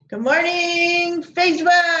Good morning,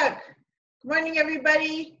 Facebook. Good morning,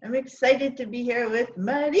 everybody. I'm excited to be here with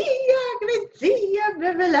Maria Grazia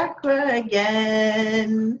Bevilacqua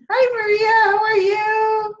again. Hi, Maria. How are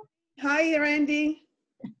you? Hi, Randy.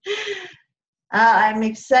 I'm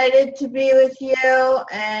excited to be with you,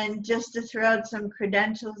 and just to throw out some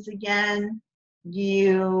credentials again,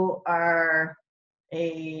 you are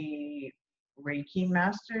a Reiki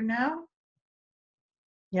master now?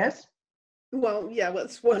 Yes? Well, yeah,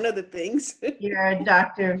 that's one of the things. You're a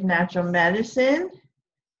doctor of natural medicine.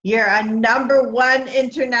 You're a #1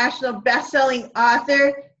 international best-selling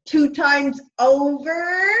author 2 times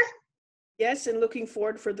over. Yes, and looking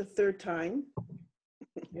forward for the 3rd time.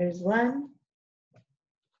 There's 1.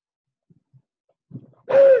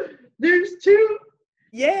 There's 2.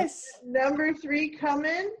 Yes. #3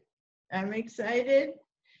 coming. I'm excited.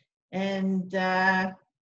 And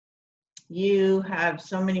you have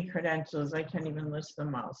so many credentials, I can't even list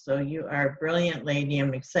them all. So you are a brilliant lady.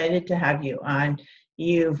 I'm excited to have you on.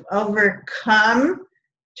 You've overcome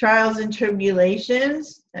trials and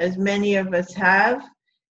tribulations, as many of us have.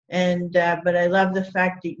 And but I love the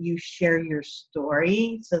fact that you share your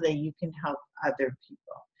story so that you can help other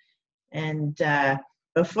people. And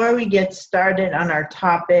before we get started on our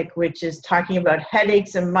topic, which is talking about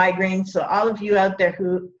headaches and migraines, so all of you out there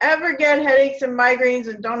who ever get headaches and migraines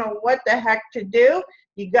and don't know what the heck to do,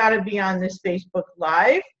 you got to be on this Facebook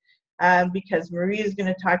Live because Maria is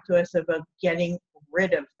going to talk to us about getting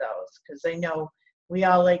rid of those, because I know we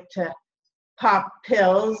all like to pop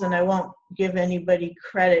pills, and I won't give anybody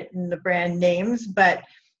credit in the brand names, but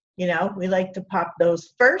you know, we like to pop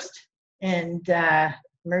those first. And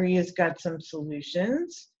Maria's got some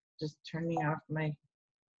solutions. Just turning off my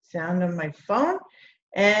sound on my phone.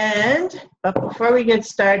 But before we get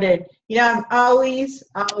started, you know, I'm always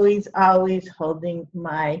holding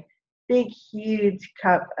my big, huge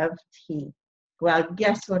cup of tea. Well,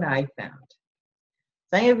 guess what I found?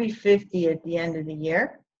 So I'm going to be 50 at the end of the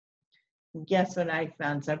year. And guess what I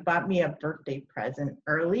found? So I bought me a birthday present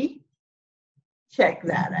early. Check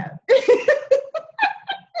that out.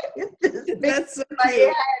 That's so my cute.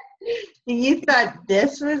 head. You thought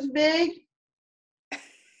this was big?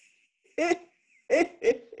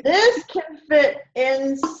 This can fit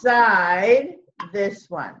inside this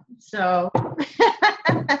one. So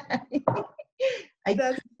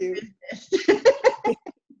That's cute.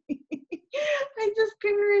 I just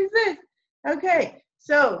couldn't resist. Okay,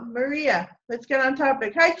 so Maria, let's get on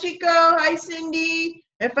topic. Hi, Chico. Hi, Cindy.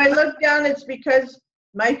 If I look down, it's because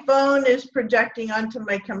my phone is projecting onto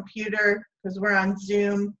my computer because we're on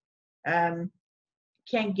Zoom.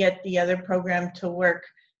 Can't get the other program to work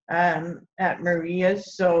at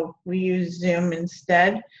Maria's, so we use Zoom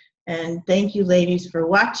instead. And thank you, ladies, for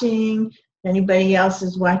watching. If anybody else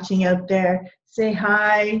is watching out there, say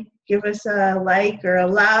hi, give us a like or a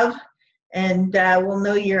love, and we'll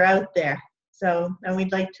know you're out there. So, and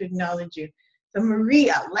we'd like to acknowledge you. So,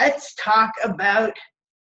 Maria, let's talk about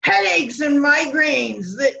headaches and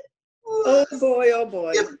migraines that Oh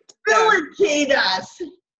boy. debilitate us.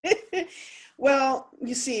 Well,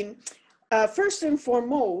 you see, first and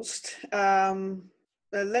foremost,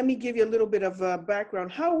 let me give you a little bit of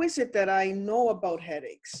background. How is it that I know about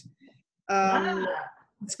headaches?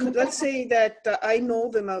 Let's say that I know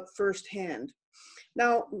them out firsthand.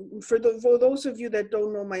 Now, for those of you that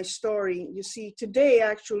don't know my story, you see, today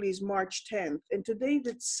actually is March 10th, and today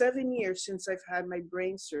it's 7 years since I've had my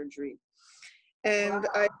brain surgery. And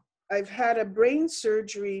wow. I've had a brain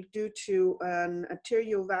surgery due to an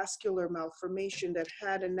arteriovascular malformation that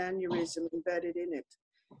had an aneurysm embedded in it.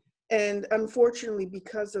 And unfortunately,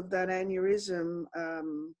 because of that aneurysm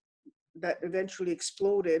that eventually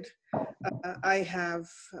exploded, I have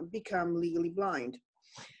become legally blind.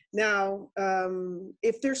 Now,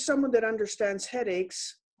 if there's someone that understands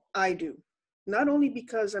headaches, I do. Not only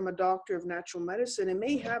because I'm a doctor of natural medicine and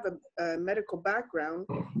may have a medical background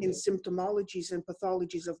in symptomologies and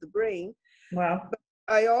pathologies of the brain, wow. But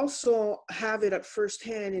I also have it at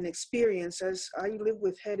firsthand in experience, as I live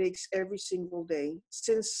with headaches every single day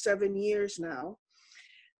since 7 years now,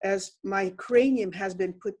 as my cranium has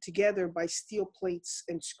been put together by steel plates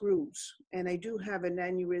and screws, and I do have an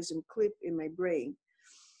aneurysm clip in my brain.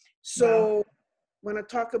 So wow. When I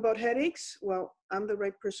talk about headaches, well, I'm the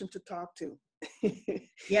right person to talk to.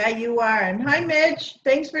 Yeah, you are. And hi, Mitch.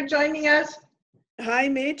 Thanks for joining us. Hi,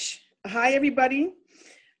 Mitch. Hi, everybody.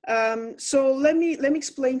 So let me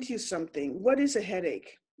explain to you something. What is a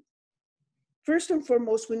headache? First and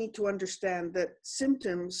foremost, we need to understand that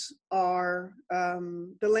symptoms are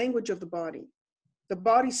the language of the body. The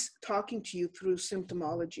body's talking to you through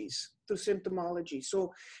symptomology.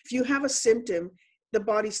 So if you have a symptom, the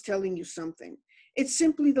body's telling you something. It's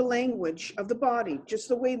simply the language of the body, just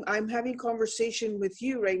the way I'm having conversation with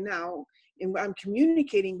you right now, and I'm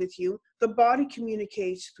communicating with you. The body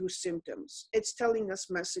communicates through symptoms. It's telling us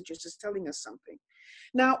messages, it's telling us something.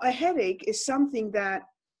 Now, a headache is something that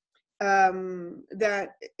that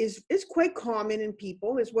is quite common in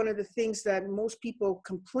people. It's one of the things that most people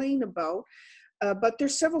complain about, but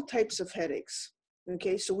there's several types of headaches.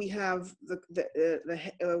 Okay, so we have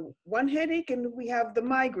the one headache, and we have the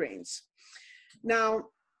migraines. Now,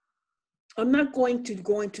 I'm not going to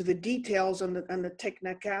go into the details on the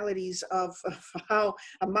technicalities of how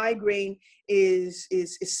a migraine is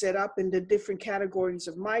set up in the different categories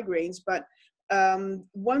of migraines, but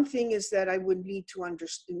one thing is that I would need to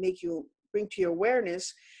bring to your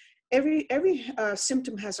awareness. Every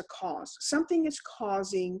symptom has a cause. Something is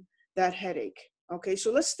causing that headache. Okay,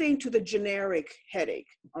 so let's stay into the generic headache.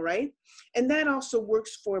 All right, and that also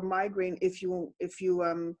works for migraine if you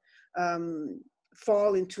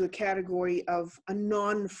fall into a category of a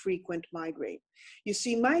non-frequent migraine. You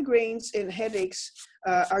see, migraines and headaches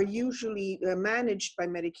are usually managed by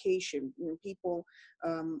medication. You know, people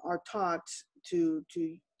are taught to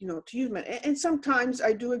use and sometimes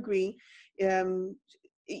I do agree.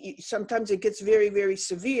 Sometimes it gets very, very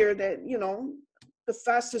severe that, you know, the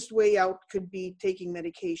fastest way out could be taking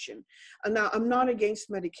medication. And now, I'm not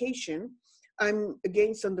against medication. I'm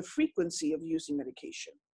against on the frequency of using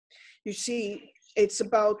medication. You see, it's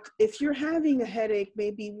about, if you're having a headache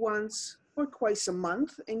maybe once or twice a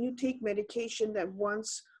month, and you take medication that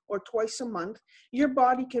once or twice a month, your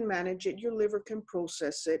body can manage it, your liver can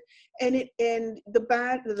process it, and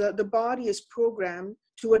the body is programmed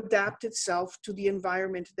to adapt itself to the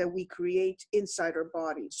environment that we create inside our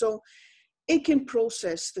body. So it can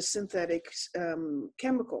process the synthetic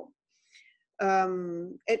chemical.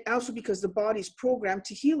 And also because the body is programmed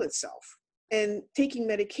to heal itself. And taking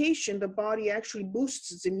medication, the body actually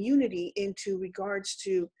boosts its immunity into regards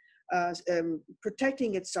to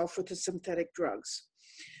protecting itself with the synthetic drugs.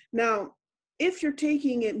 Now, if you're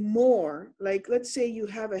taking it more, like let's say you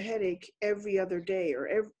have a headache every other day, or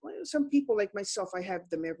some people like myself, I have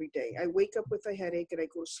them every day. I wake up with a headache and I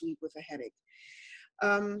go to sleep with a headache.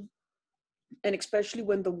 And especially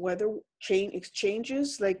when the weather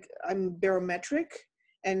changes, like I'm barometric.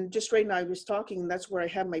 And just right now I was talking, and that's where I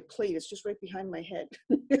have my plate. It's just right behind my head.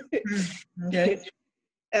 Okay.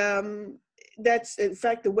 That's, in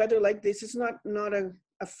fact, the weather like this is not a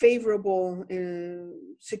favorable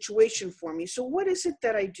situation for me. So what is it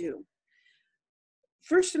that I do?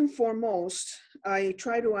 First and foremost, I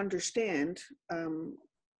try to understand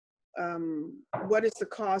what is the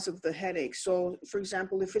cause of the headache. So, for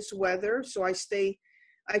example, if it's weather, so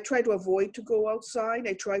I try to avoid to go outside.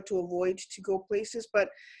 I try to avoid to go places, but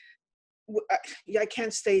I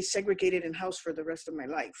can't stay segregated in house for the rest of my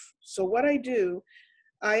life. So what I do,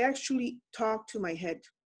 I actually talk to my head.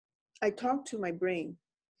 I talk to my brain,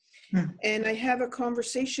 and I have a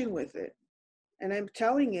conversation with it. And I'm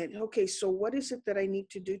telling it, okay, so what is it that I need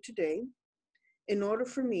to do today in order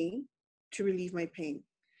for me to relieve my pain?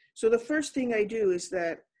 So the first thing I do is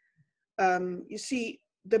that, you see,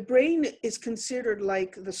 the brain is considered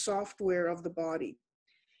like the software of the body.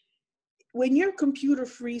 When your computer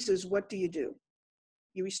freezes, what do?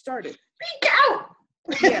 You restart it. Freak out!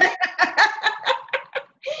 Yeah.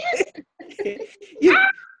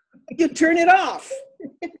 you turn it off,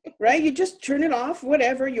 right? You just turn it off,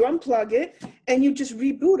 whatever, you unplug it, and you just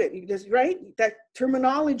reboot it, right? That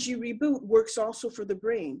terminology, reboot, works also for the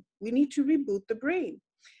brain. We need to reboot the brain.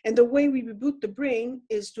 And the way we reboot the brain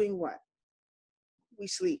is doing what? We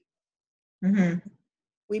sleep. Mm-hmm.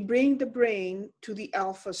 We bring the brain to the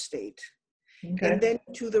alpha state, Okay. and then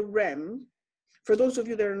to the REM. For those of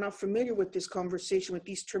you that are not familiar with this conversation, with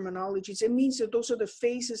these terminologies, it means that those are the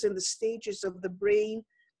phases and the stages of the brain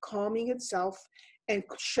calming itself and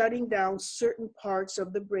shutting down certain parts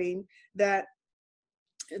of the brain that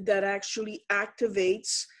actually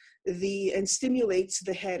activates and stimulates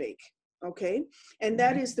the headache, okay? And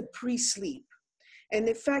that is the pre-sleep. And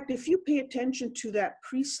in fact, if you pay attention to that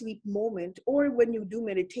pre-sleep moment, or when you do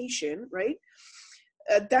meditation, right?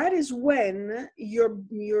 That is when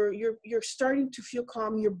you're starting to feel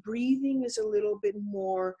calm. Your breathing is a little bit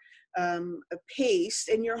more paced,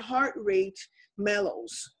 and your heart rate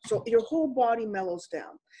mellows. So your whole body mellows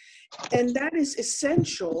down. And that is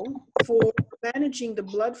essential for managing the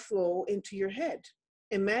blood flow into your head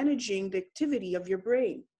and managing the activity of your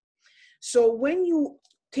brain. So when you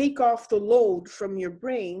take off the load from your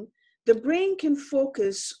brain, the brain can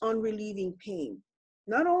focus on relieving pain,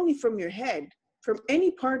 not only from your head, from any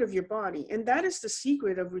part of your body. And that is the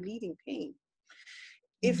secret of relieving pain.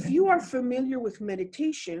 if you are familiar with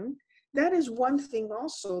meditation, that is one thing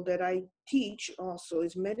also that I teach also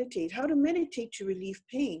is meditate, how to meditate to relieve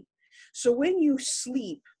pain. So when you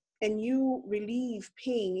sleep and you relieve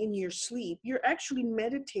pain in your sleep, you're actually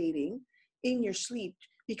meditating in your sleep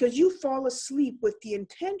because you fall asleep with the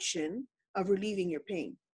intention of relieving your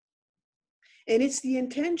pain. And it's the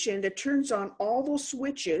intention that turns on all those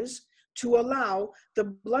switches to allow the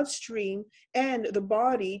bloodstream and the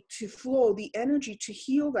body to flow the energy to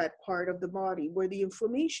heal that part of the body where the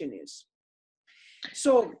inflammation is.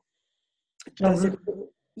 So,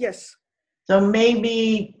 yes. So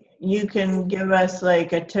maybe you can give us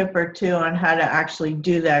like a tip or two on how to actually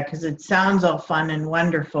do that, because it sounds all fun and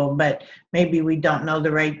wonderful, but maybe we don't know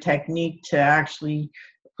the right technique to actually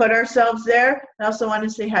put ourselves there. I also want to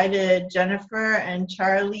say hi to Jennifer and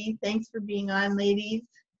Charlie. Thanks for being on, ladies.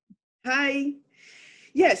 Hi.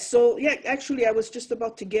 Yes, so yeah, actually I was just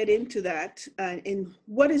about to get into that. And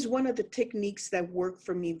what is one of the techniques that work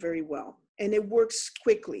for me very well? And it works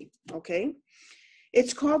quickly, okay?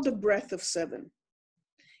 It's called the breath of 7.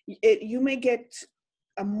 You may get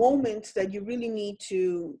a moment that you really need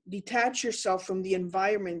to detach yourself from the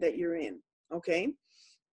environment that you're in, okay?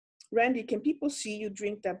 Randy, can people see you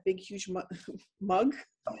drink that big, huge mug?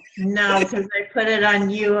 No, because I put it on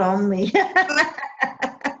you only.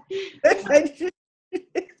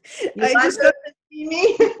 You I want just them to see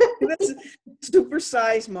me? That's super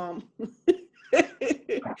size, Mom.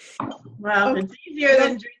 Well, Okay. it's easier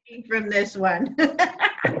than drinking from this one.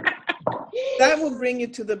 That will bring you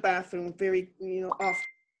to the bathroom very, often,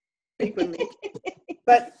 frequently.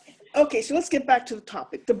 But okay, so let's get back to the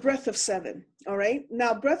topic, the breath of 7. All right.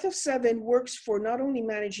 Now, breath of 7 works for not only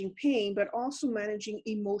managing pain, but also managing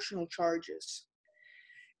emotional charges.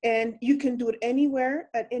 And you can do it anywhere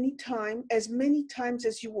at any time, as many times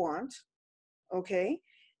as you want. Okay.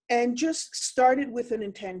 And just start it with an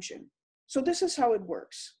intention. So this is how it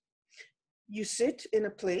works. You sit in a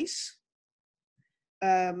place,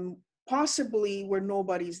 possibly where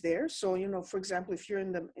nobody's there. So, for example, if you're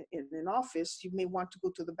in an office, you may want to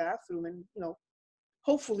go to the bathroom and,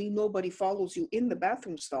 hopefully nobody follows you in the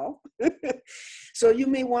bathroom stall. So you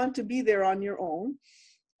may want to be there on your own.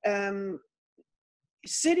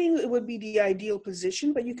 Sitting would be the ideal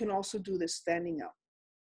position, but you can also do this standing up.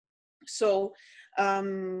 So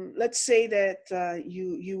let's say that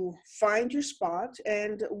you find your spot,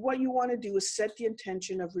 and what you want to do is set the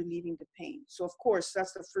intention of relieving the pain. So of course,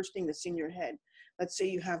 that's the first thing that's in your head. Let's say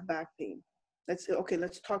you have back pain. Let's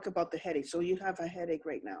talk about the headache. So you have a headache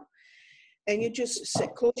right now. And you just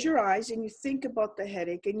close your eyes and you think about the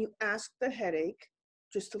headache, and you ask the headache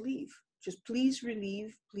just to leave. Just please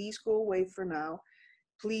relieve, please go away for now.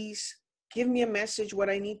 Please give me a message what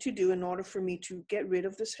I need to do in order for me to get rid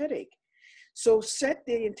of this headache. So set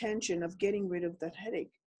the intention of getting rid of that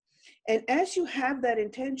headache. And as you have that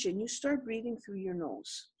intention, you start breathing through your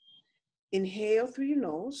nose. Inhale through your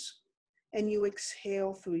nose, and you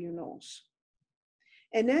exhale through your nose.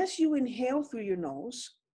 And as you inhale through your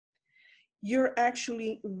nose, you're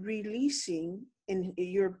actually releasing, and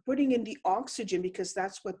you're putting in the oxygen, because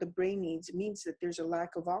that's what the brain needs. It means that there's a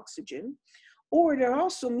lack of oxygen. Or it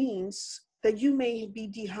also means that you may be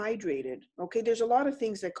dehydrated. Okay, there's a lot of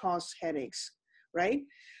things that cause headaches, right?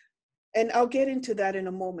 And I'll get into that in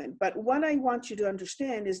a moment. But what I want you to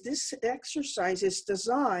understand is this exercise is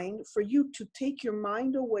designed for you to take your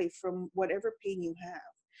mind away from whatever pain you have.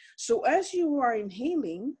 So as you are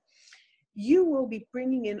inhaling, you will be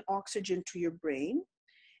bringing in oxygen to your brain.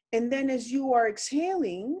 And then as you are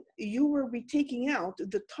exhaling, you will be taking out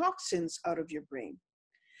the toxins out of your brain.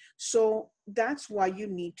 So that's why you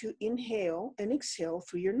need to inhale and exhale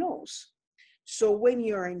through your nose. So when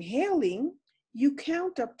you're inhaling, you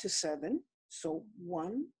count up to 7. So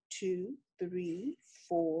 1, 2, 3,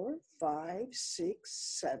 4, 5,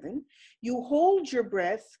 6, 7. You hold your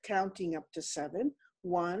breath counting up to 7.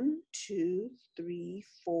 1, 2, 3,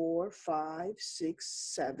 4, 5,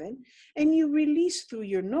 6, 7. And you release through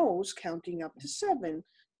your nose counting up to 7.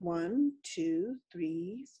 1, 2,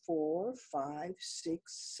 3, 4, 5,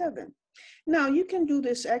 6, 7. Now you can do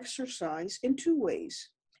this exercise in 2 ways,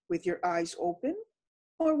 with your eyes open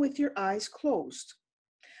or with your eyes closed.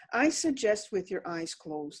 I suggest with your eyes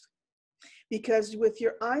closed, because with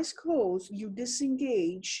your eyes closed, you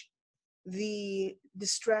disengage the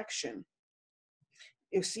distraction.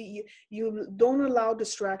 You see, you don't allow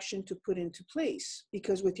distraction to put into place,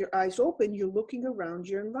 because with your eyes open, you're looking around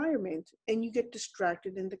your environment and you get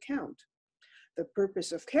distracted in the count. The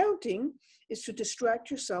purpose of counting is to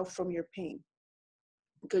distract yourself from your pain,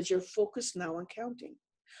 because you're focused now on counting,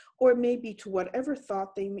 or maybe to whatever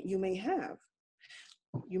thought you may have.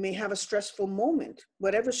 You may have a stressful moment.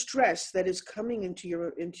 Whatever stress that is coming into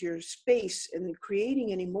your space and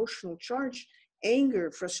creating an emotional charge,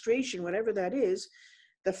 anger, frustration, whatever that is,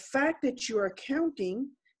 the fact that you are counting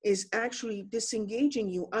is actually disengaging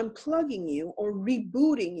you, unplugging you, or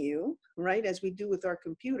rebooting you, right, as we do with our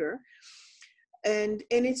computer. And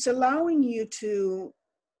it's allowing you to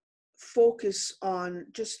focus on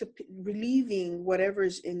just relieving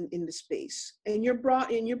whatever's in the space. And your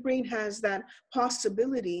brain has that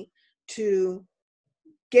possibility to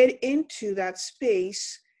get into that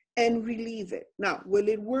space and relieve it. Now, will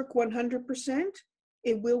it work 100%?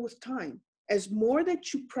 It will with time. As more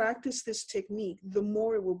that you practice this technique, the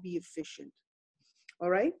more it will be efficient. All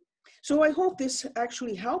right? So I hope this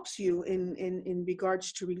actually helps you in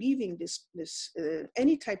regards to relieving this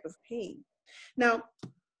any type of pain. Now,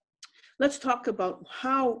 let's talk about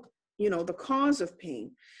how, the cause of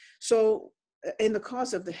pain. So, and the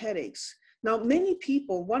cause of the headaches. Now, many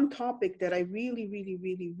people, one topic that I really, really,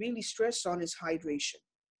 really, really stress on is hydration.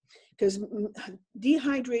 Because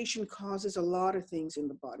dehydration causes a lot of things in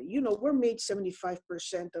the body. We're made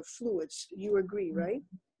 75% of fluids. You agree, right?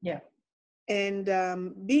 Yeah. And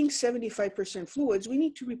being 75% fluids, we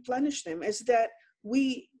need to replenish them as that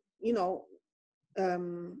we,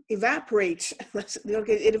 evaporates.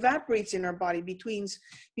 It evaporates in our body between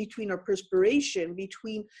our perspiration,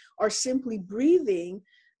 between our simply breathing.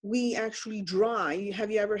 We actually dry. Have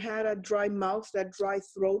you ever had a dry mouth, that dry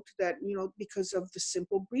throat, that, because of the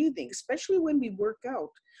simple breathing, especially when we work out,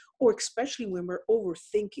 or especially when we're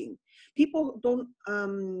overthinking? People don't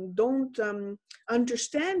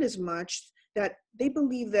understand as much that they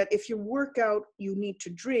believe that if you work out, you need to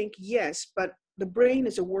drink. Yes, but the brain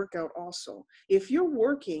is a workout also. If you're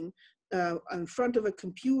working in front of a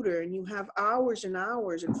computer and you have hours and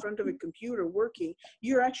hours in front of a computer working,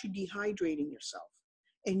 you're actually dehydrating yourself.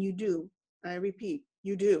 And you do. I repeat,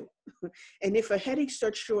 you do. And if a headache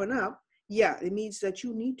starts showing up, yeah, it means that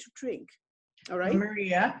you need to drink. All right?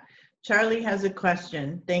 Maria, Charlie has a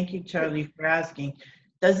question. Thank you, Charlie, for asking.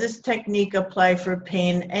 Does this technique apply for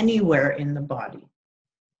pain anywhere in the body?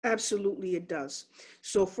 Absolutely, it does.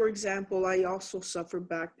 So, for example, I also suffer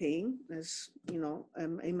back pain. As you know,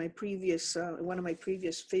 in my previous, one of my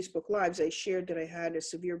previous Facebook Lives, I shared that I had a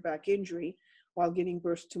severe back injury while giving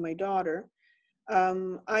birth to my daughter.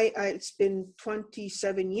 It's been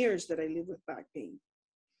 27 years that I live with back pain.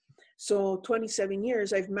 So 27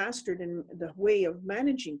 years, I've mastered in the way of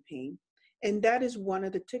managing pain. And that is one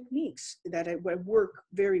of the techniques that I work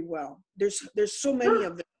very well. There's so many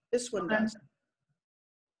of them. This one does.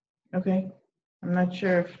 Okay. I'm not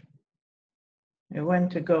sure if it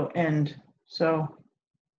went to go end. So,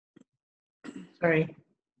 sorry.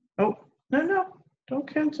 Oh, no,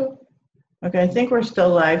 don't cancel. Okay, I think we're still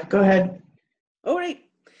live. Go ahead. All right.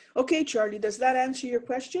 Okay, Charlie, does that answer your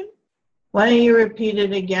question? Why don't you repeat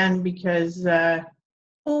it again, because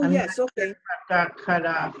yes, okay. Got cut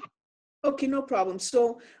off. Okay, no problem.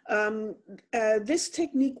 So this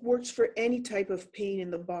technique works for any type of pain in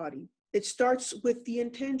the body. It starts with the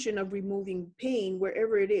intention of removing pain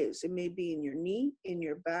wherever it is. It may be in your knee, in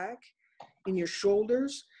your back, in your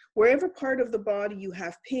shoulders, wherever part of the body you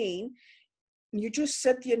have pain. You just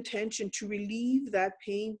set the intention to relieve that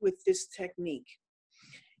pain with this technique.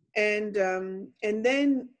 And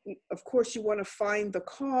then, of course, you want to find the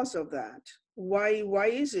cause of that. Why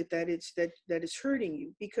is it that it's hurting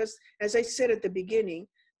you? Because, as I said at the beginning,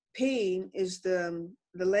 pain is the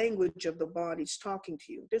language of the body. It's talking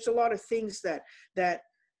to you. There's a lot of things that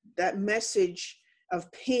message of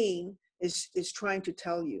pain is trying to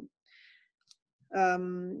tell you.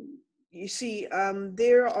 You see,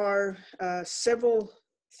 there are several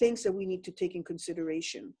things that we need to take in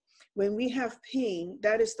consideration. When we have pain,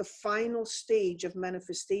 that is the final stage of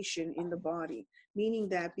manifestation in the body, meaning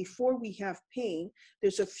that before we have pain,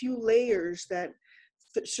 there's a few layers that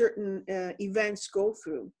certain events go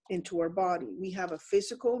through into our body. We have a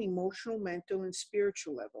physical, emotional, mental, and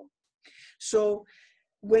spiritual level. So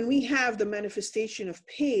when we have the manifestation of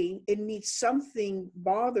pain, it means something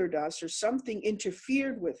bothered us or something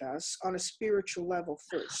interfered with us on a spiritual level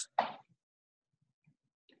first.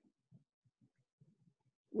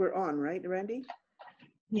 We're on, right, Randy?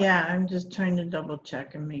 Yeah, I'm just trying to double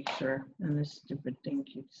check and make sure. And this stupid thing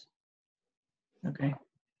keeps. Okay.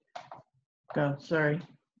 Go, sorry.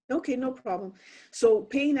 Okay, no problem. So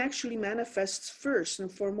pain actually manifests first and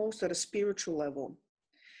foremost at a spiritual level.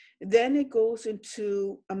 Then it goes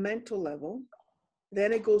into a mental level.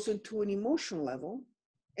 Then it goes into an emotional level.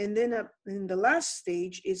 And then in the last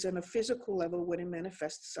stage is on a physical level when it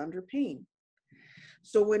manifests under pain.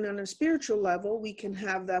 So when on a spiritual level, we can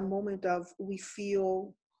have that moment of we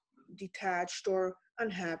feel detached or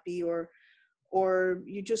unhappy, or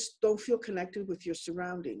you just don't feel connected with your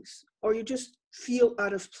surroundings, or you just feel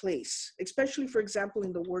out of place, especially, for example,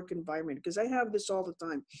 in the work environment, because I have this all the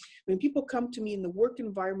time. When people come to me in the work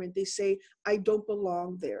environment, they say, I don't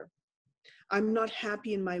belong there. I'm not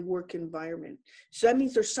happy in my work environment. So that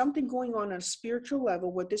means there's something going on a spiritual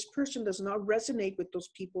level where this person does not resonate with those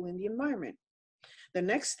people in the environment. The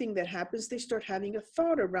next thing that happens, they start having a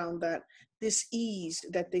thought around that, this ease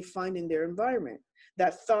that they find in their environment.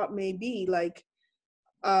 That thought may be like,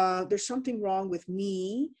 there's something wrong with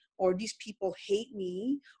me, or these people hate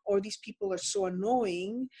me, or these people are so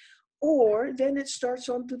annoying. Or then it starts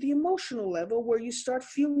on to the emotional level where you start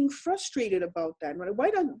feeling frustrated about that. Right? Why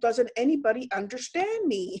doesn't anybody understand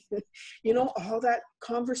me? You know, all that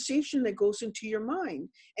conversation that goes into your mind,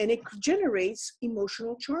 and it generates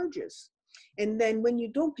emotional charges. And then when you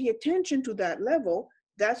don't pay attention to that level,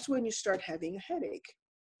 that's when you start having a headache.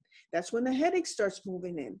 That's when the headache starts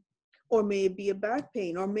moving in. Or may it be a back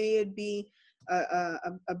pain, or may it be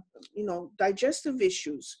digestive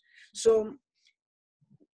issues. So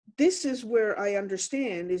this is where I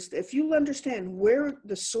understand is if you understand where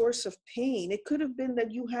the source of pain, it could have been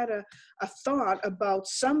that you had a thought about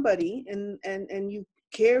somebody and you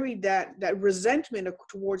carried that resentment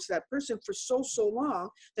towards that person for so long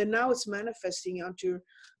that now it's manifesting onto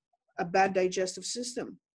a bad digestive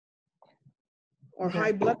system or Okay.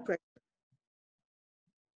 high blood pressure.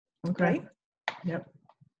 Okay. Right? Yep.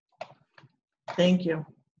 Thank you.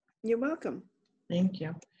 You're welcome. Thank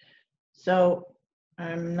you. So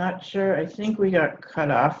I'm not sure. I think we got cut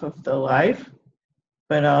off of the live,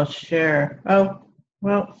 but I'll share. Oh,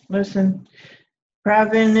 well, listen,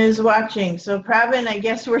 Pravin is watching. So Pravin, I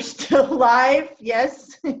guess we're still live.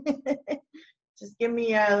 Yes. Just give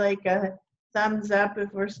me a thumbs up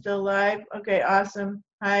if we're still live. Okay, awesome.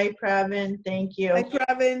 Hi, Pravin. Thank you. Hi,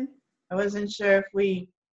 Pravin. I wasn't sure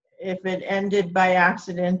if it ended by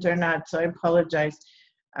accident or not, so I apologize.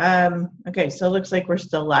 Okay, so it looks like we're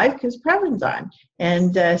still live because Pravin's on.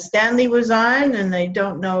 And Stanley was on, and I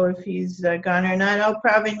don't know if he's gone or not. Oh,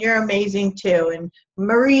 Pravin, you're amazing too. And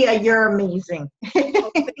Maria, you're amazing.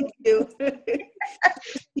 Oh, thank you.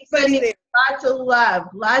 Lots of love,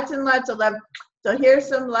 lots and lots of love. So here's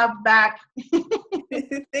some love back.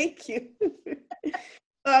 Thank you.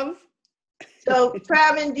 So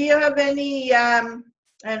Pravin, do you have any, and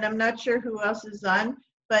I'm not sure who else is on,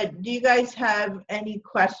 but do you guys have any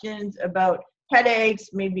questions about headaches,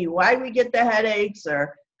 maybe why we get the headaches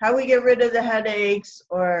or how we get rid of the headaches,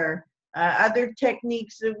 or other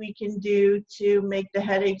techniques that we can do to make the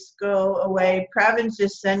headaches go away? Pravin's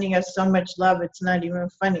just sending us so much love, it's not even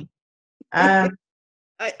funny. I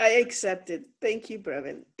accept it. Thank you,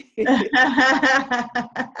 Pravin.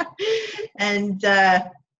 And,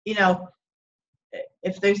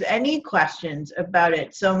 if there's any questions about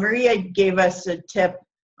it. So Maria gave us a tip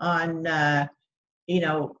on,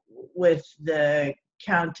 with the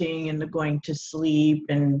counting and the going to sleep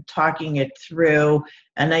and talking it through.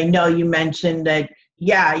 And I know you mentioned that,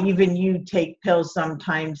 yeah, even you take pills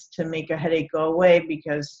sometimes to make a headache go away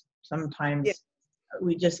because sometimes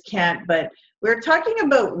we just can't. But we're talking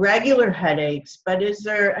about regular headaches, but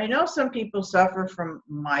I know some people suffer from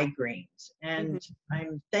migraines, and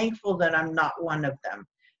I'm thankful that I'm not one of them.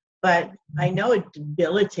 But I know it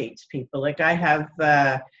debilitates people. Like I have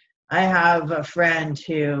a friend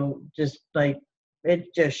who just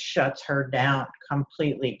it just shuts her down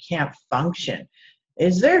completely, can't function.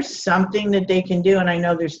 Is there something that they can do? And I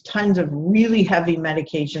know there's tons of really heavy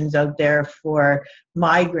medications out there for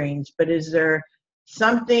migraines, but is there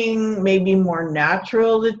something maybe more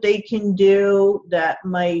natural that they can do that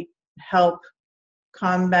might help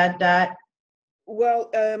combat that?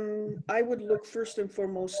 Well, I would look first and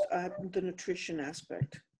foremost at the nutrition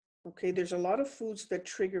aspect. Okay, there's a lot of foods that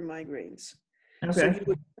trigger migraines. Okay. So you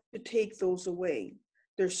would have to take those away.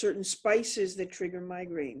 There's certain spices that trigger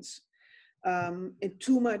migraines. And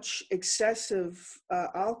too much excessive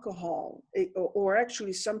alcohol, or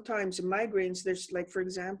actually sometimes in migraines, there's like, for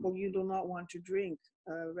example, you do not want to drink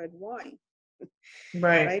red wine.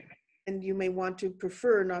 Right? And you may want to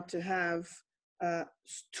prefer not to have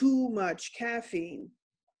too much caffeine,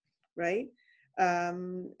 right?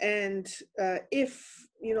 If,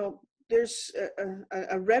 there's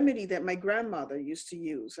a remedy that my grandmother used to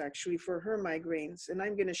use actually for her migraines, and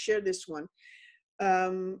I'm going to share this one.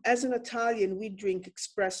 As an Italian, we drink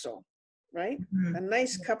espresso, right? Mm-hmm. A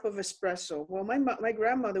nice cup of espresso. Well, my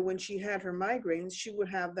grandmother, when she had her migraines, she would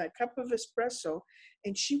have that cup of espresso,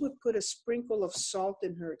 and she would put a sprinkle of salt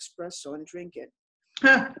in her espresso and drink it.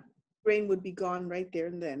 Brain would be gone right there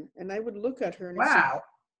and then. And I would look at her and wow.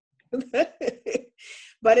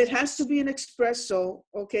 But it has to be an espresso,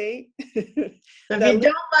 okay? So if you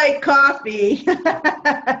don't like coffee,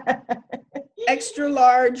 extra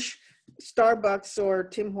large Starbucks or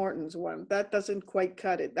Tim Hortons one, that doesn't quite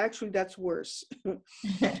cut it. Actually, that's worse. well,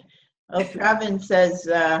 Pravin says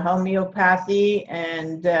homeopathy,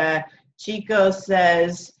 and Chico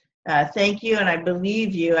says, thank you, and I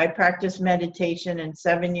believe you. I practiced meditation, and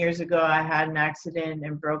 7 years ago I had an accident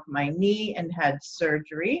and broke my knee and had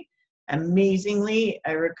surgery. Amazingly,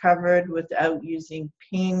 I recovered without using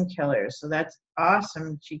painkillers. So that's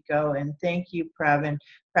awesome, Chico, and thank you, Pravin.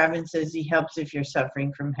 Pravin says he helps if you're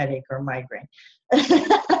suffering from headache or migraine.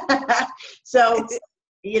 So,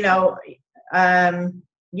 you know,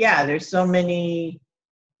 yeah, there's so many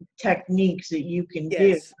techniques that you can do.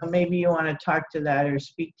 Yes. So maybe you want to talk to that or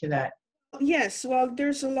speak to that. Yes, well,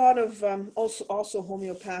 there's a lot of also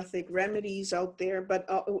homeopathic remedies out there, but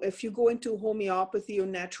if you go into homeopathy or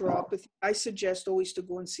naturopathy, I suggest always to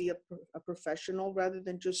go and see a professional rather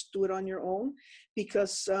than just do it on your own,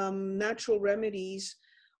 because natural remedies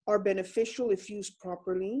are beneficial if used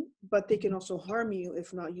properly, but they can also harm you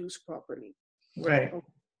if not used properly. Right.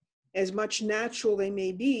 As much natural they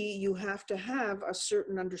may be, you have to have a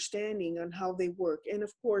certain understanding on how they work. And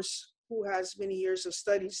of course, who has many years of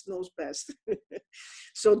studies knows best.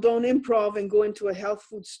 So don't improv and go into a health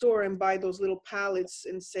food store and buy those little pallets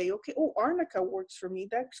and say, okay, oh, arnica works for me.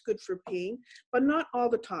 That's good for pain, but not all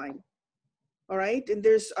the time. All right, and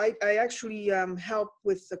I actually help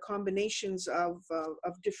with the combinations of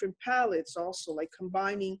different palettes also, like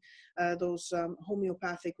combining those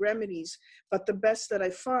homeopathic remedies. But the best that I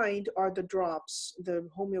find are the drops, the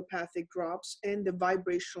homeopathic drops, and the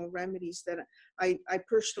vibrational remedies that I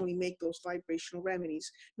personally make those vibrational remedies.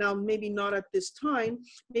 Now, maybe not at this time,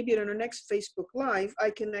 maybe in our next Facebook Live, I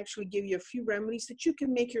can actually give you a few remedies that you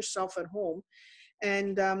can make yourself at home.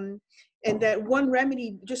 And that one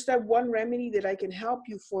remedy, just that one remedy that I can help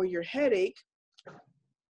you for your headache,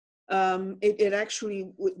 it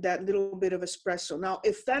actually, with that little bit of espresso. Now,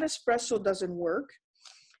 if that espresso doesn't work,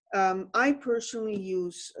 I personally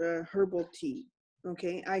use herbal tea.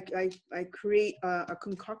 Okay, I create a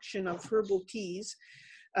concoction of herbal teas.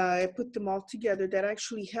 I put them all together that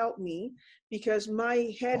actually help me, because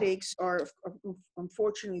my headaches are,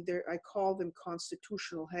 unfortunately, I call them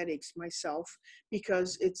constitutional headaches myself,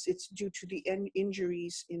 because it's due to the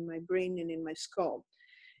injuries in my brain and in my skull.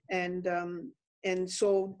 And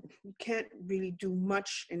so you can't really do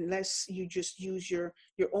much unless you just use your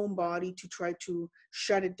own body to try to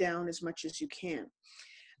shut it down as much as you can.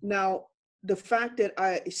 Now, the fact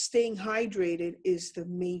that staying hydrated is the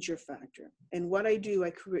major factor. And what I do, I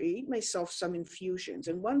create myself some infusions.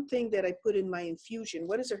 And one thing that I put in my infusion,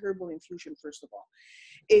 what is a herbal infusion, first of all?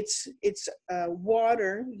 It's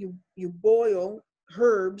water. You boil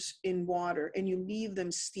herbs in water and you leave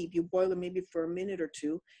them steep. You boil them maybe for a minute or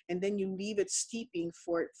two, and then you leave it steeping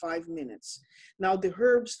for 5 minutes. Now, the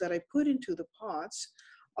herbs that I put into the pots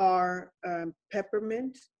are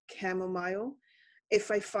peppermint, chamomile. If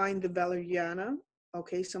I find the valeriana,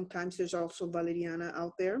 okay, sometimes there's also valeriana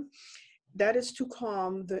out there. That is to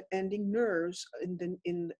calm the ending nerves in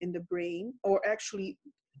the brain, or actually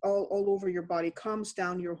all over your body, calms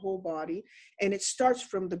down your whole body, and it starts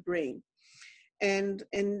from the brain. And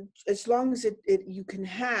as long as you can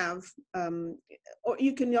have, or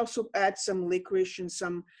you can also add some licorice and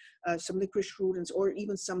some licorice root, or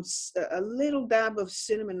even a little dab of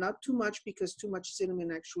cinnamon, not too much, because too much cinnamon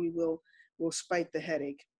actually will spike the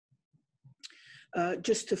headache,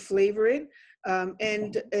 just to flavor it.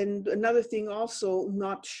 And another thing also,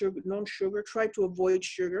 non-sugar, try to avoid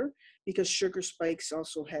sugar, because sugar spikes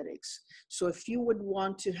also headaches. So if you would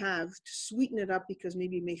want to sweeten it up, because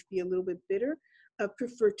maybe it may be a little bit bitter, I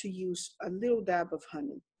prefer to use a little dab of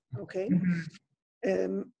honey, okay?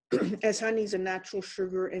 Mm-hmm. As honey is a natural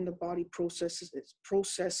sugar, and the body processes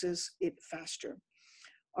it faster.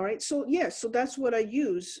 All right, so yes, so that's what I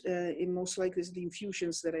use in most likely is the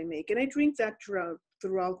infusions that I make, and I drink that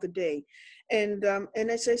throughout the day. And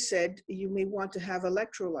as I said, you may want to have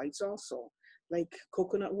electrolytes also, like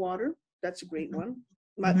coconut water. That's a great one.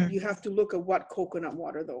 But you have to look at what coconut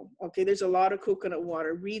water, though. Okay, there's a lot of coconut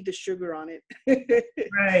water. Read the sugar on it.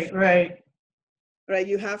 Right. Right,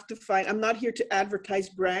 you have to find, I'm not here to advertise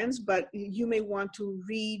brands, but you may want to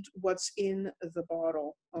read what's in the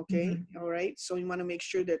bottle, okay? All right, so you want to make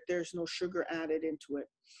sure that there's no sugar added into it.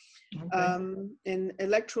 Okay. And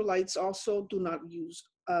electrolytes also, do not use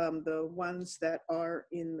the ones that are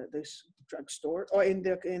in the drugstore or in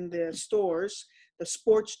the stores, the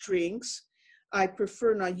sports drinks. I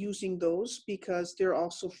prefer not using those because they're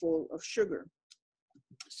also full of sugar.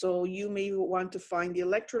 So you may want to find the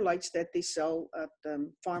electrolytes that they sell at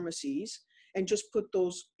pharmacies and just put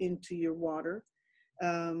those into your water.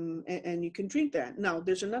 And you can drink that. Now,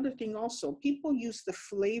 there's another thing also. People use the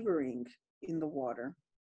flavoring in the water.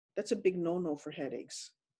 That's a big no-no for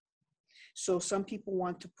headaches. So some people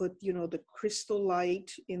want to put, the Crystal Light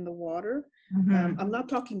in the water. I'm not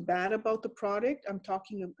talking bad about the product. I'm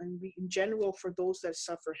talking in general for those that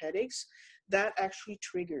suffer headaches. That actually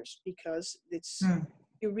triggers because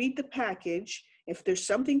you read the package. If there's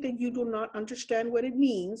something that you do not understand what it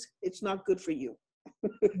means, it's not good for you.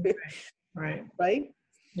 Right. Right?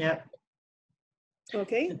 Yep.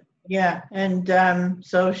 Okay. Yeah. And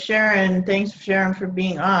so Sharon, thanks Sharon for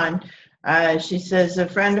being on. She says a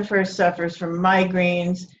friend of hers suffers from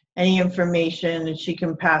migraines. Any information that she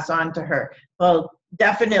can pass on to her? Well,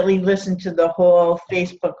 definitely listen to the whole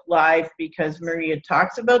Facebook Live because Maria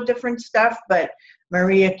talks about different stuff, but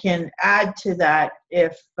Maria can add to that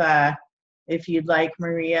if you'd like,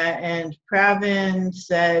 Maria. And Pravin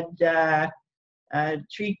said,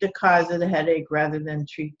 treat the cause of the headache rather than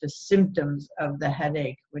treat the symptoms of the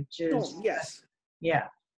headache, which is, yes. Yeah.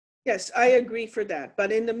 Yes, I agree for that.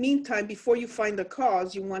 But in the meantime, before you find the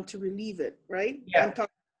cause, you want to relieve it, right? Yeah. I'm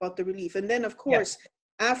talking about the relief. And then, of course,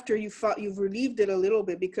 after you've relieved it a little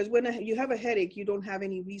bit, because when you have a headache, you don't have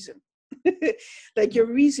any reason. Like your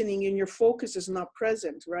reasoning and your focus is not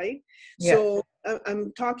present, right? Yeah. So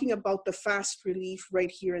I'm talking about the fast relief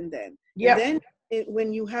right here and then. Yeah. And then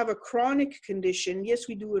when you have a chronic condition, yes,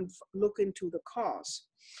 we do look into the cause.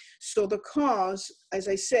 So the cause, as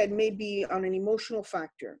I said, may be on an emotional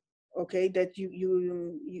factor. Okay, that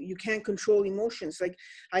you can't control emotions. Like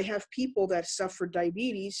I have people that suffer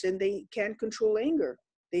diabetes and they can't control anger.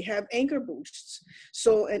 They have anger boosts.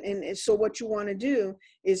 So and so what you want to do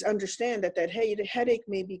is understand that the headache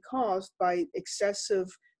may be caused by excessive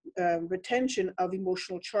retention of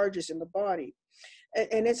emotional charges in the body.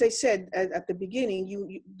 And as I said at the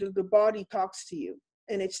beginning, the body talks to you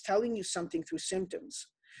and it's telling you something through symptoms.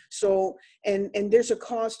 So, and there's a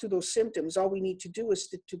cause to those symptoms. All we need to do is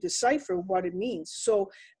to decipher what it means. So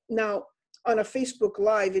now on a Facebook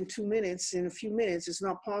Live in a few minutes, it's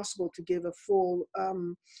not possible to give a full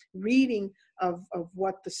reading of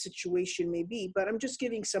what the situation may be, but I'm just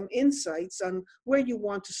giving some insights on where you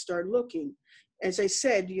want to start looking. As I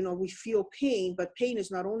said, we feel pain, but pain is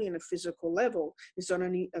not only on a physical level, it's on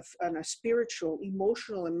a spiritual,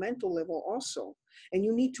 emotional, and mental level also. And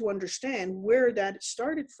you need to understand where that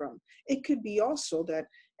started from. It could be also that,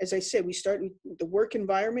 as I said, we start with the work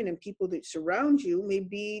environment and people that surround you may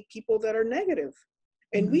be people that are negative.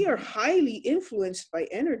 And we are highly influenced by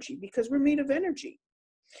energy because we're made of energy.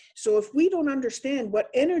 So if we don't understand what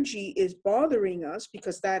energy is bothering us,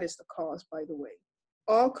 because that is the cause, by the way,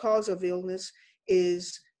 all cause of illness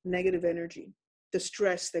is negative energy, the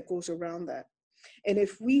stress that goes around that. And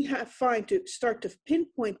if we start to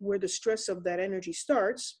pinpoint where the stress of that energy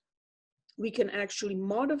starts, we can actually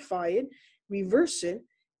modify it, reverse it,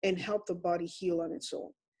 and help the body heal on its own.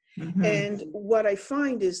 And what I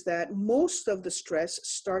find is that most of the stress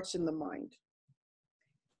starts in the mind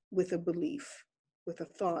with a belief, with a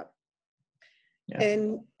thought. Yeah.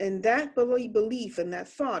 And that belief and that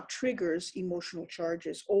thought triggers emotional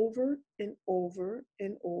charges over and over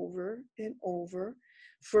and over and over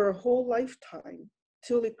for a whole lifetime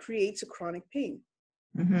till it creates a chronic pain.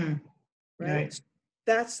 Right?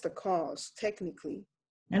 That's the cause, technically.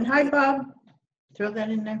 And hi, Bob. Throw that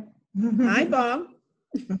in there. Hi, Bob.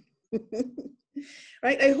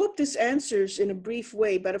 Right. I hope this answers in a brief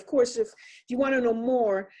way, but of course, if you want to know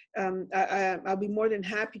more, I'll be more than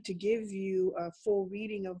happy to give you a full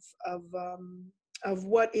reading of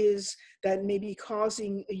what is that may be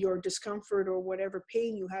causing your discomfort or whatever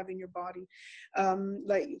pain you have in your body.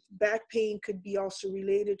 Like back pain could be also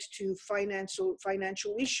related to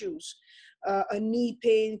financial issues. A knee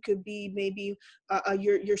pain could be maybe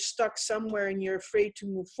you're stuck somewhere and you're afraid to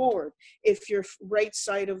move forward. If your right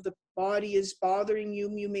side of the body is bothering you,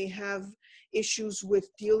 you may have issues with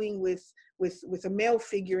dealing with a male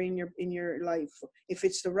figure in your life. If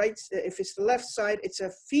it's the left side, it's a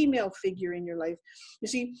female figure in your life. You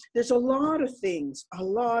see, there's a lot of things,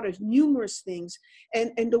 numerous things,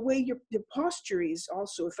 and the way your posture is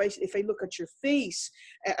also. If I look at your face,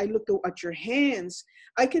 I look at your hands,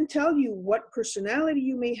 I can tell you what personality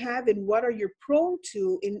you may have and what are you prone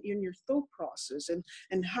to in your thought process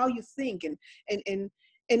and how you think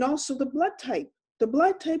and also the blood type. The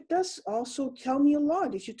blood type does also tell me a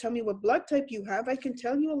lot. If you tell me what blood type you have, I can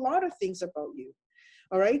tell you a lot of things about you.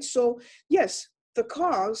 All right. So yes, the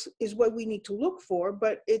cause is what we need to look for,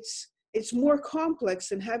 but it's it's more complex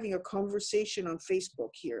than having a conversation on Facebook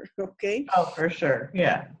here. Okay. Oh, for sure.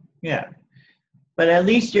 Yeah. Yeah. But at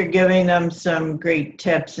least you're giving them some great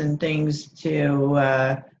tips and things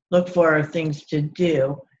to look for, things to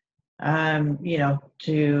do,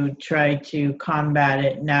 to try to combat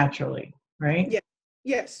it naturally, right? Yeah.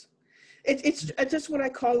 Yes. It's just what I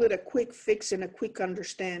call it, a quick fix and a quick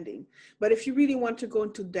understanding. But if you really want to go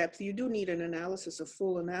into depth, you do need an analysis, a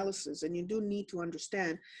full analysis, and you do need to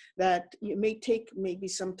understand that it may take maybe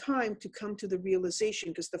some time to come to the realization,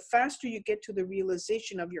 because the faster you get to the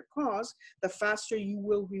realization of your cause, the faster you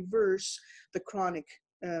will reverse the chronic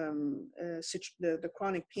the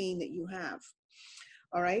chronic pain that you have.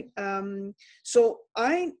 All right. So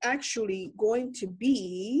I'm actually going to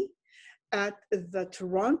be at the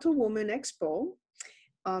Toronto Women Expo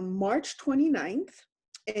on March 29th,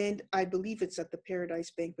 and I believe it's at the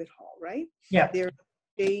Paradise Banquet Hall, right? Yeah. There,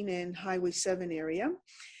 Jane and Highway 7 area.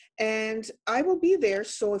 And I will be there.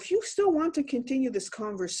 So if you still want to continue this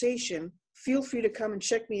conversation, feel free to come and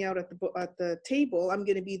check me out at the table. I'm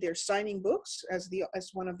going to be there signing books as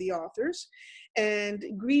one of the authors, and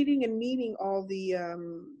greeting and meeting all the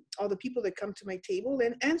people that come to my table,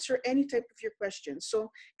 and answer any type of your questions. So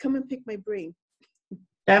come and pick my brain.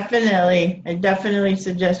 Definitely. I definitely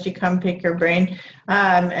suggest you come pick her brain,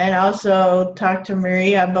 and also talk to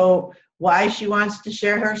Maria about why she wants to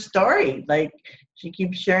share her story. Like, she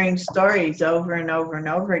keeps sharing stories over and over and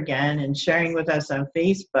over again and sharing with us on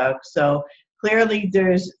Facebook. So clearly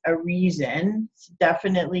there's a reason.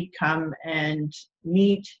 Definitely come and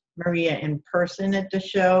meet Maria in person at the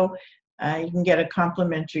show. You can get a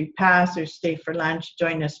complimentary pass or stay for lunch,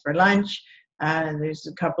 join us for lunch. There's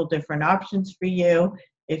a couple different options for you.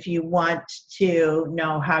 If you want to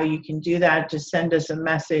know how you can do that, just send us a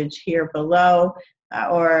message here below,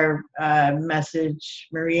 or message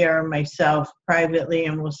Maria or myself privately,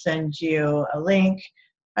 and we'll send you a link.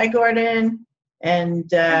 Hi, Gordon. And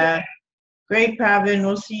great, Pravin.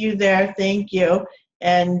 We'll see you there. Thank you.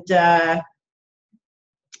 And,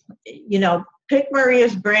 pick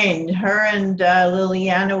Maria's brain. Her and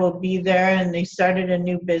Liliana will be there, and they started a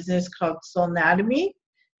new business called Soul Anatomy.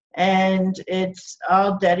 And it's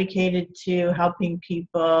all dedicated to helping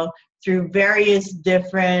people through various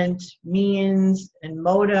different means and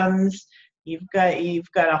modems. You've got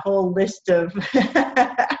a whole list of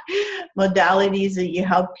modalities that you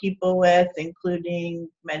help people with, including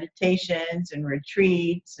meditations and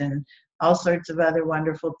retreats and all sorts of other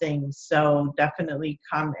wonderful things. So definitely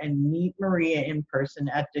come and meet Maria in person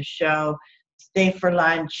at the show. Stay for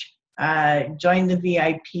lunch. Join the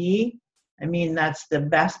VIP. I mean, that's the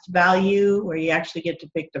best value, where you actually get to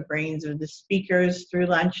pick the brains of the speakers through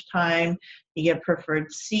lunchtime. You get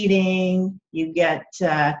preferred seating. You get,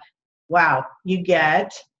 you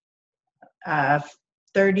get a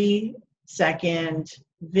 30-second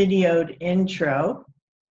videoed intro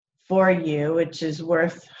for you, which is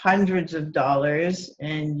worth hundreds of dollars,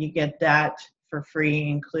 and you get that for free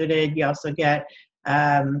included. You also get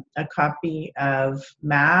a copy of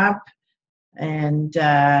MAP, and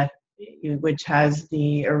which has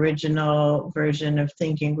the original version of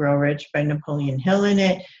Think and Grow Rich by Napoleon Hill in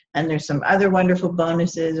it. And there's some other wonderful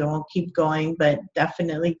bonuses. I won't keep going, but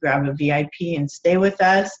definitely grab a VIP and stay with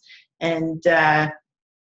us. And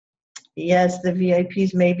yes, the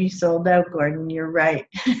VIPs may be sold out, Gordon. You're right.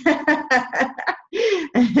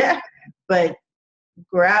 But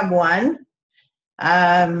grab one,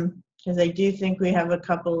 because I do think we have a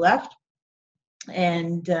couple left.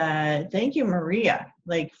 And thank you, Maria,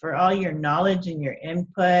 for all your knowledge and your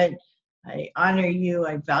input. I honor you,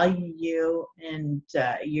 I value you, and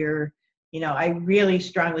I really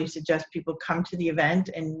strongly suggest people come to the event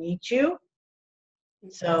and meet you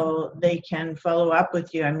so they can follow up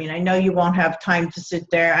with you. I mean, I know you won't have time to sit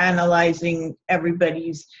there analyzing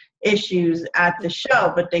everybody's issues at the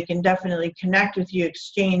show, but they can definitely connect with you,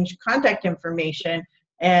 exchange contact information,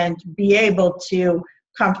 and be able to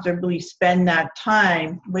comfortably spend that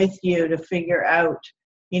time with you to figure out,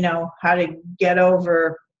 how to get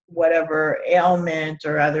over whatever ailment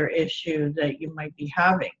or other issue that you might be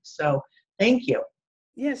having. So thank you.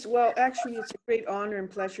 Yes, well, actually, it's a great honor and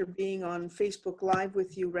pleasure being on Facebook Live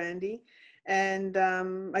with you, Randy. And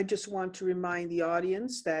I just want to remind the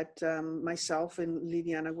audience that myself and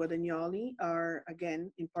Liliana Guadagnoli are,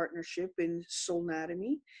 again, in partnership in Soul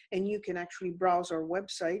Anatomy. And you can actually browse our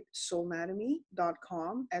website,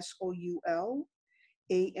 soulanatomy.com, SOULANTOMY.com.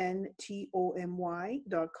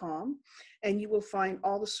 And you will find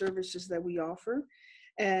all the services that we offer.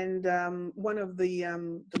 And one of the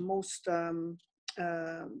most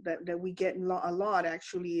that we get a lot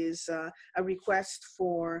actually is a request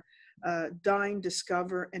for Dine,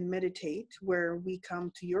 Discover, and Meditate, where we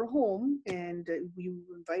come to your home and we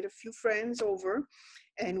invite a few friends over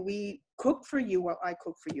and we cook for you. Well, I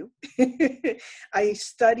cook for you. I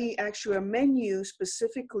study actually a menu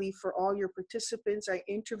specifically for all your participants. I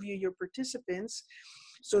interview your participants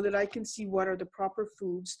so that I can see what are the proper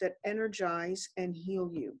foods that energize and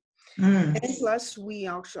heal you. Mm. And plus,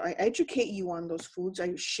 I educate you on those foods.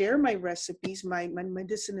 I share my recipes, my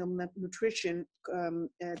medicinal nutrition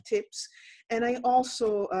tips, and I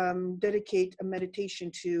also dedicate a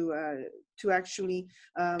meditation to actually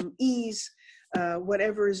ease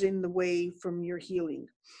whatever is in the way from your healing.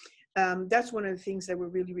 That's one of the things that we're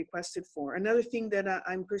really requested for. Another thing that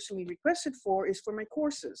I'm personally requested for is for my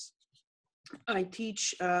courses. I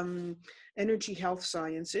teach energy health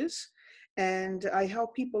sciences. And I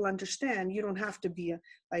help people understand you don't have to be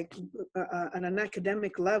on an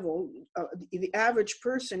academic level. The average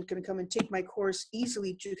person can come and take my course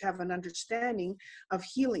easily to have an understanding of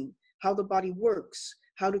healing, how the body works,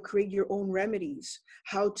 how to create your own remedies,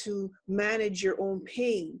 how to manage your own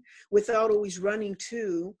pain without always running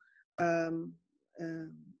to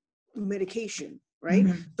medication. Right?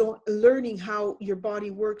 Mm-hmm. So learning how your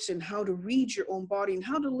body works and how to read your own body and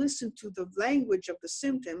how to listen to the language of the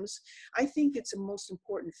symptoms, I think it's the most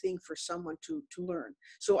important thing for someone to learn.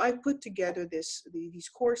 So I put together these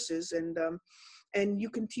courses, and you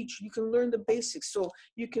can learn the basics. So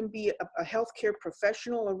you can be a healthcare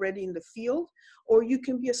professional already in the field, or you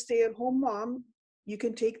can be a stay-at-home mom. You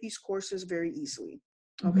can take these courses very easily.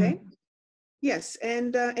 Okay. Mm-hmm. Yes,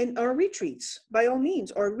 and our retreats, by all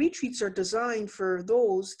means, our retreats are designed for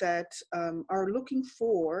those that are looking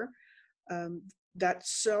for that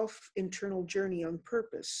self-internal journey on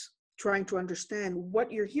purpose, trying to understand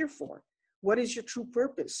what you're here for. What is your true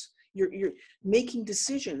purpose? You're making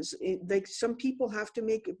decisions. Like some people have to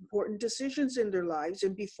make important decisions in their lives,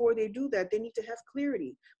 and before they do that, they need to have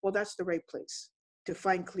clarity. Well, that's the right place to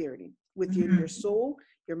find clarity within your soul,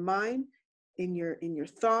 your mind, in your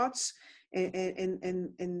thoughts, and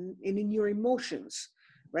in your emotions,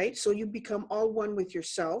 right? So you become all one with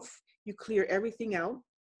yourself. You clear everything out.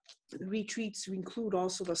 Retreats include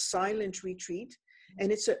also the silent retreat,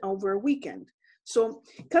 and it's over a weekend. So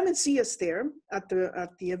come and see us there at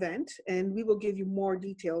the event, and we will give you more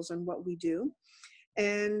details on what we do.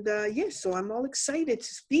 And yes, so I'm all excited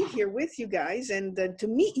to be here with you guys and to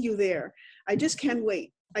meet you there. I just can't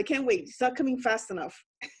wait. I can't wait. It's not coming fast enough.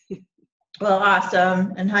 Well,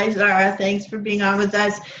 awesome. And hi, Zara. Thanks for being on with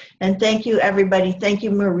us. And thank you, everybody. Thank you,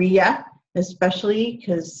 Maria, especially,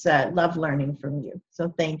 because love learning from you.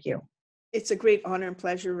 So thank you. It's a great honor and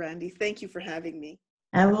pleasure, Randy. Thank you for having me.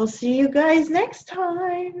 And we'll see you guys next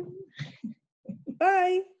time.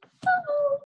 Bye. Bye.